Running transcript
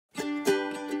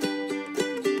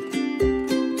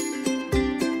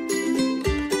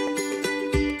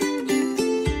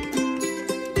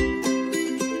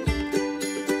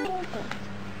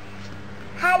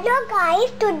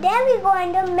guys, today we're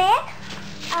going to make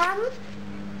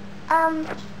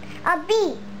a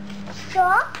bee.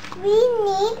 So we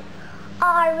need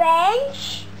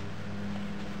orange.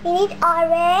 We need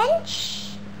orange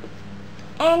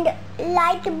and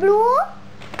light blue,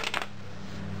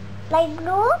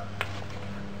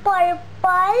 purple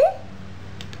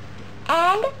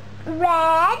and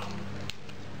red,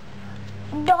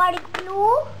 dark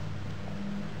blue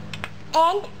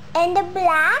and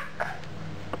black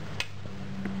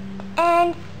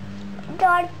and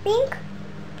dark pink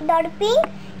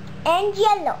and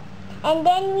yellow. And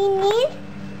then we need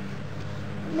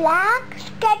black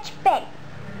sketch pen,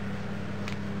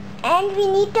 and we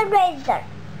need a razor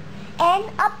and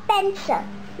a pencil.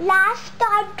 Let's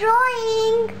start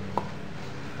drawing.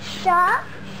 So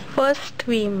First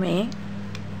we need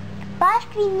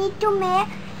to make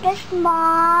a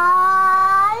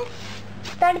small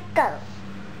circle.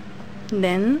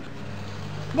 Then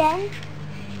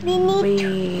we need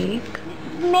to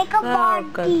make a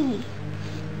body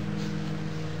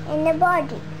in the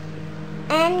body,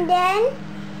 and then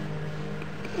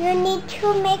you need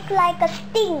to make like a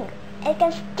sting. It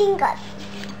can sting us.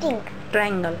 Sting.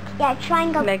 triangle. Yeah,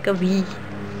 triangle. Like a V.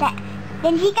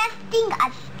 Then he can sting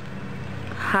us.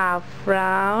 Half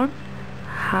round,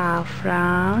 half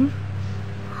round,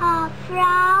 Half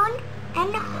round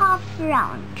and half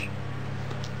round.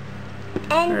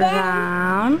 And then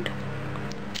round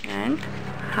and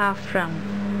half round.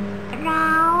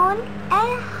 round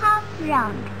and half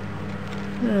round.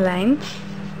 Lines.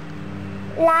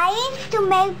 Lines to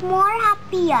make more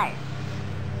happier.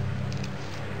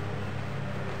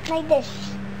 Like this.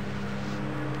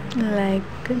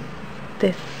 Like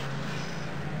this.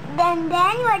 Then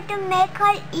you have to make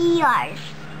her ears.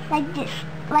 Like this.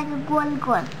 Like a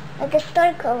goal. Like a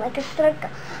circle.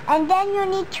 And then you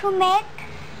need to make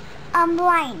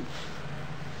lines.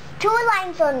 2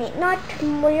 lines only, not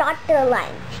lot of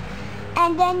lines.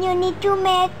 And then you need to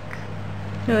make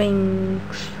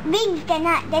Wings. wings. Then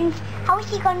how is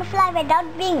she going to fly without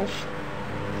wings?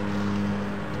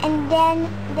 And then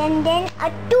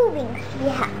 2 wings we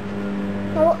have.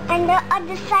 So on the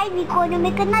other side we're going to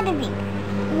make another wing.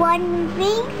 1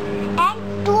 wing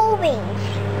and 2 wings.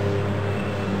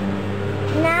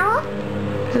 Now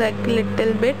Like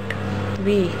little bit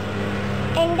V.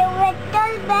 in the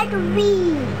little bit V,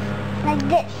 like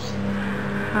this.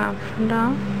 Half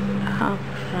down, half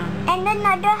round. And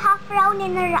another half round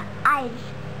in her eyes.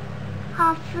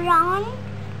 Half round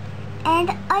and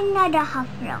another half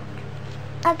round.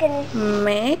 Okay.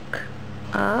 Make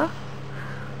a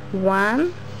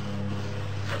 1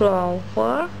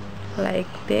 flower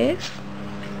like this.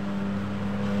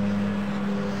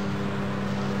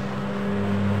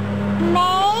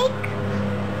 Make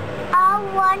a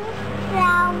 1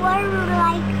 flower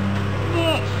like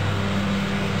this.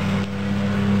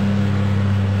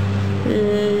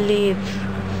 Leaf.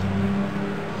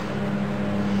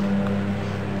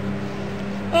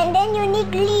 And then you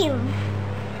need leaves.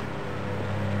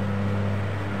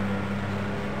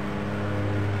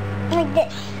 Like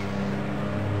this.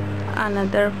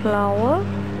 Another flower.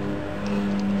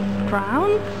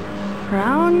 Round,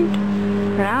 round,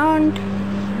 round,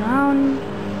 round.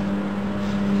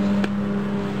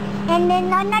 And then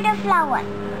another flower.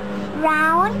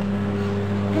 Round,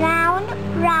 round,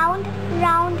 round,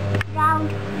 round, round,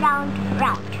 round,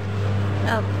 round.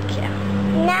 Okay.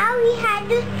 Now we have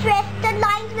to trace the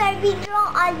lines where we draw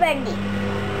already.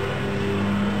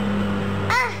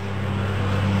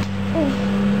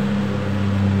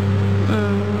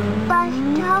 First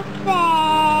her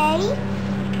face.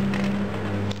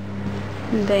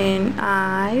 Then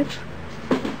eyes.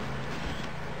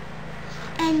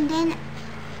 And then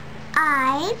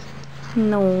eyes.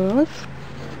 Nose.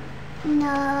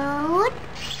 Nose.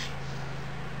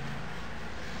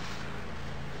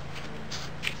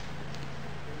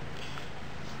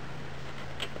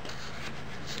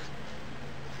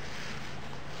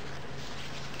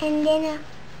 And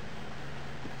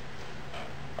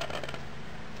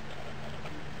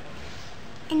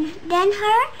then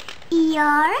her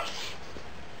ears.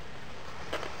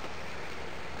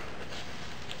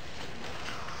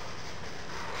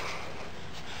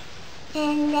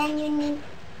 And then you need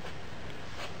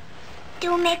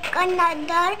to make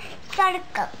another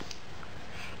circle.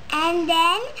 And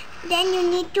then you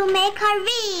need to make her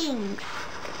wings.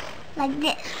 Like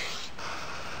this.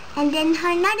 And then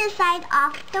another side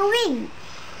of the wing.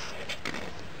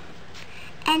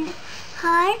 And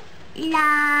her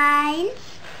line.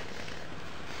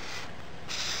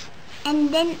 And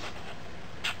then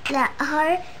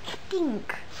her sting.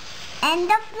 And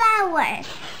the flowers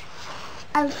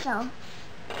also.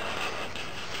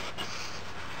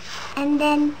 and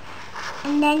then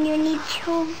you need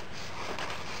to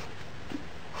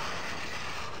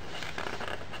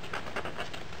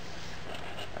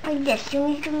like this. You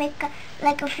need to make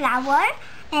like a flower,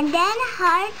 and then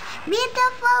her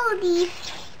beautiful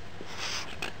leaf,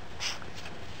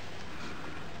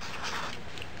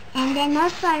 and then a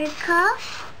circle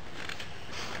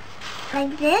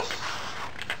like this.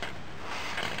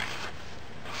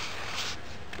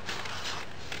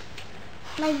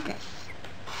 Like this,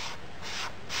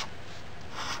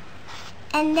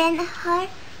 and then her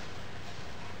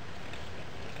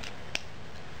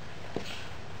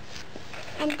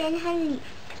leaf,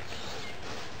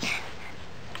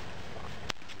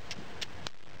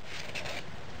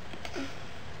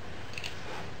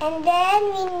 and then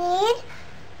we need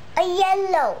a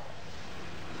yellow.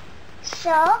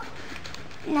 So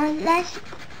now let's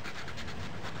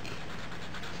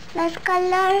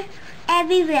color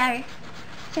everywhere.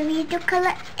 So we need to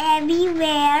color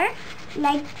everywhere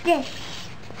like this.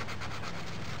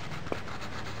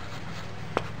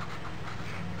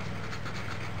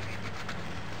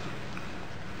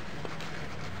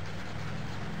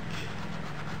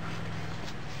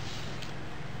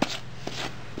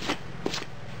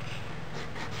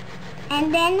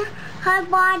 And then her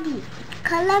body.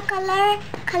 Color red,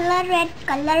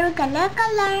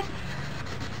 color.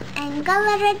 And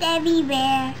color it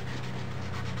everywhere.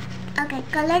 Okay,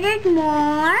 color it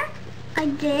more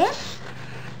like this,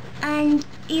 and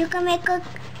you can make a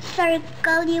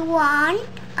circle you want,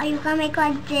 or you can make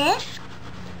like this.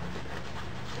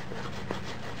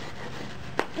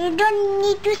 You don't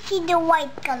need to see the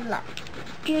white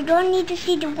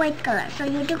color. So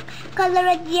you do color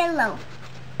it yellow.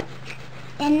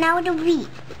 And now the V.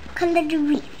 Color the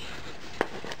V.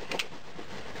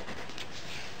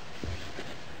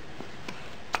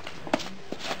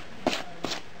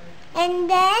 And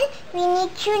then we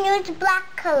need to use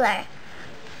black color.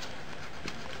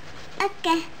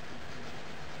 Okay.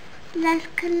 Let's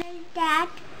color that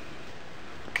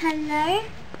color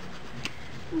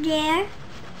there.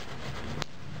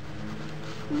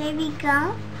 There we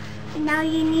go. Now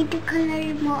you need to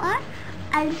color more.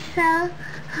 Also,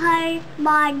 her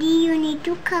body you need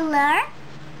to color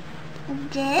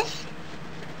like this.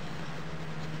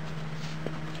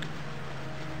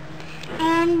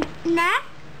 And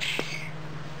next,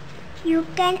 you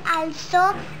can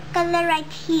also color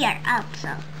right here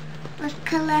also. Let's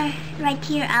color right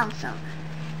here also.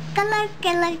 Color.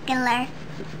 Color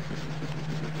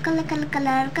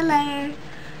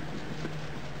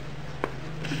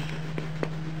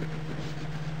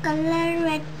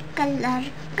red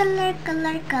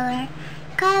color.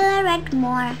 Color red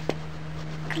more.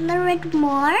 Color it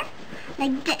more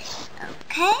like this.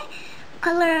 Okay?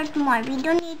 Color it more. We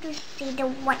don't need to see the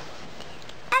white.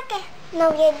 Okay. Now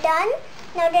we're done.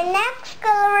 Now the next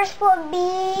colors will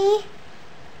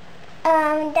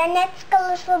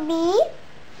be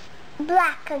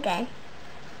black again.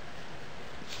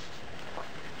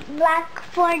 Black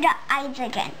for the eyes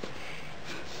again.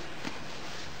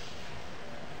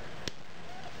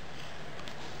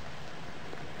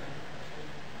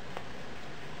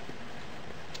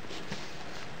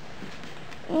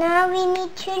 Now we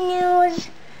need to use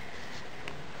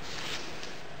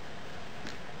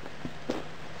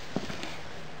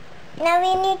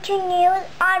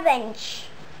orange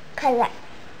color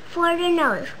for the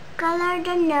nose. Color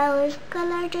the nose.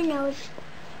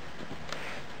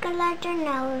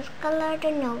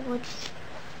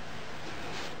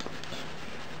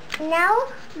 Now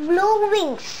blue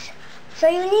wings. So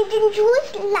you need to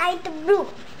choose light blue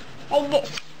like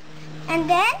this. And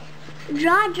then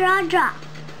draw.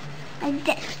 Like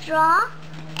this. Draw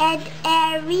it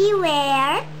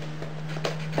everywhere.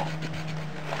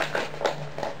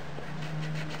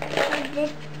 Like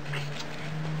this.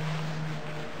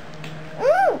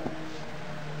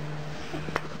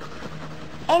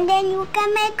 And then you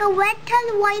can make a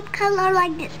little white color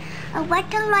like this. A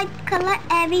little white color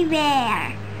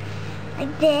everywhere.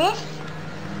 Like this.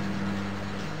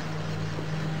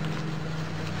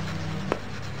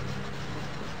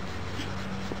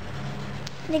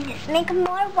 Like this. Make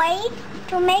more white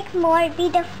to make more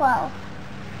beautiful.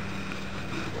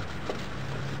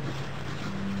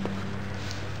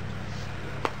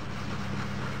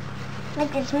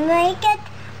 Like this. Make it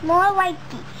more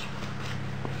whitey.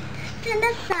 To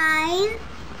the side.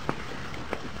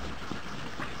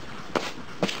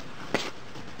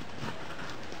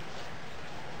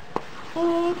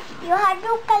 You have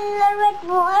to color it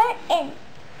more in.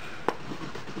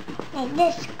 Like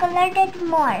this. Color it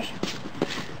more.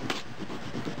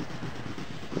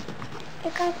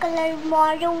 You can color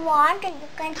more you want, and you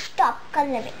can stop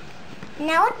coloring.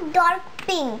 Now dark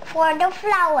pink for the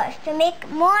flowers to make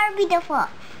more beautiful.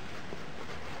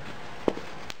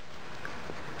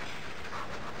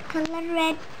 Color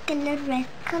red, color red,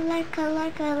 color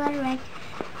red.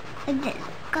 Like this.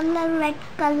 Color red,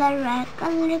 color red.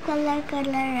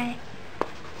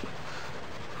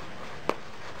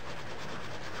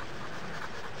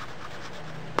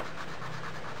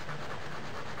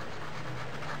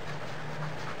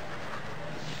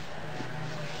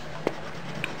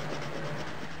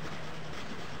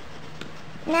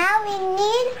 Now we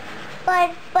need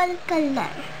purple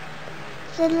color.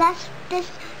 So let's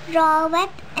just draw it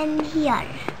in here.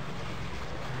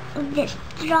 This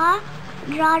draw.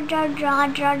 Like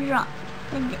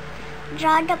this.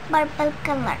 Draw the purple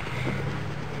color.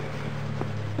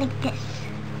 Like this.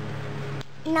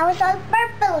 Now it's all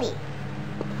purpley.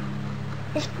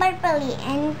 It's purpley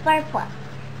and purple.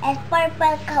 It's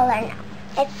purple color now.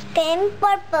 It's came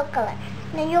purple color.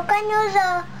 Now you can use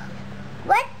a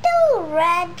little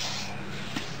red.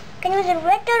 You can use a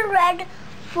little red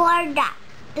for that.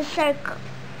 The circle.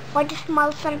 For the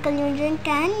small circle you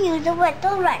can use a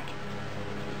little red.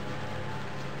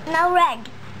 Now red.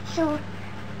 So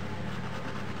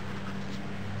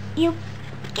you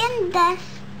can just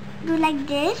do like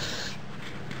this,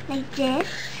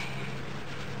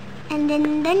 and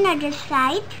then the other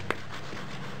side,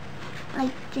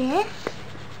 like this,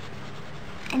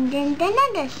 and then the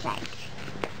other side,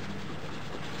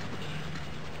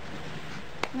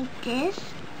 like this,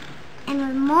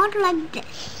 and more like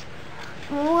this,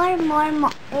 more.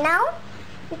 Now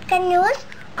you can use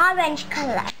orange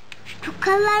color to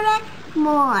color it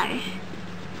more.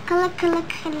 Color,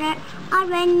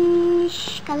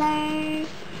 orange color,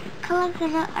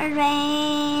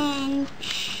 orange.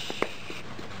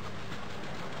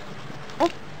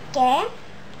 Okay,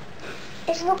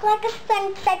 it looks like a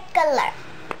sunset color.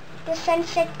 The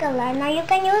sunset color. Now you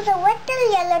can use a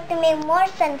little yellow to make more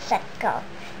sunset color.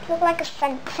 It looks like a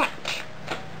sunset.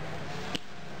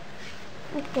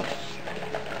 Like this.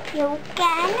 You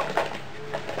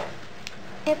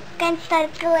can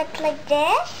circle it like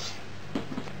this.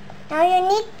 Now you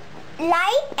need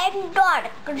light and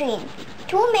dark green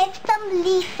to make some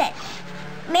leaves.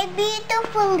 Make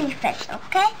beautiful leaves,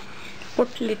 okay?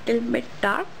 Put little bit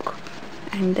dark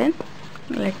and then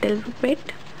little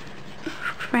bit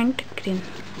front green.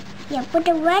 Yeah, put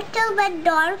a little bit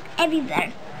dark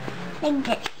everywhere. Like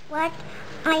this. What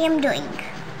I am doing.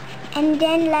 And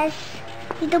then let's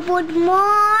put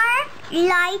more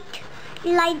light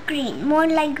green. More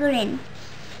light green.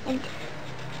 Like this.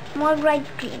 More bright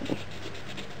green.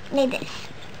 Like this.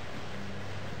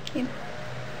 Yeah.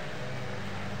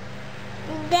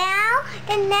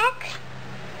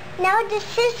 Now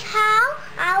this is how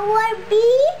our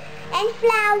bee and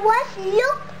flowers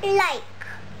look like.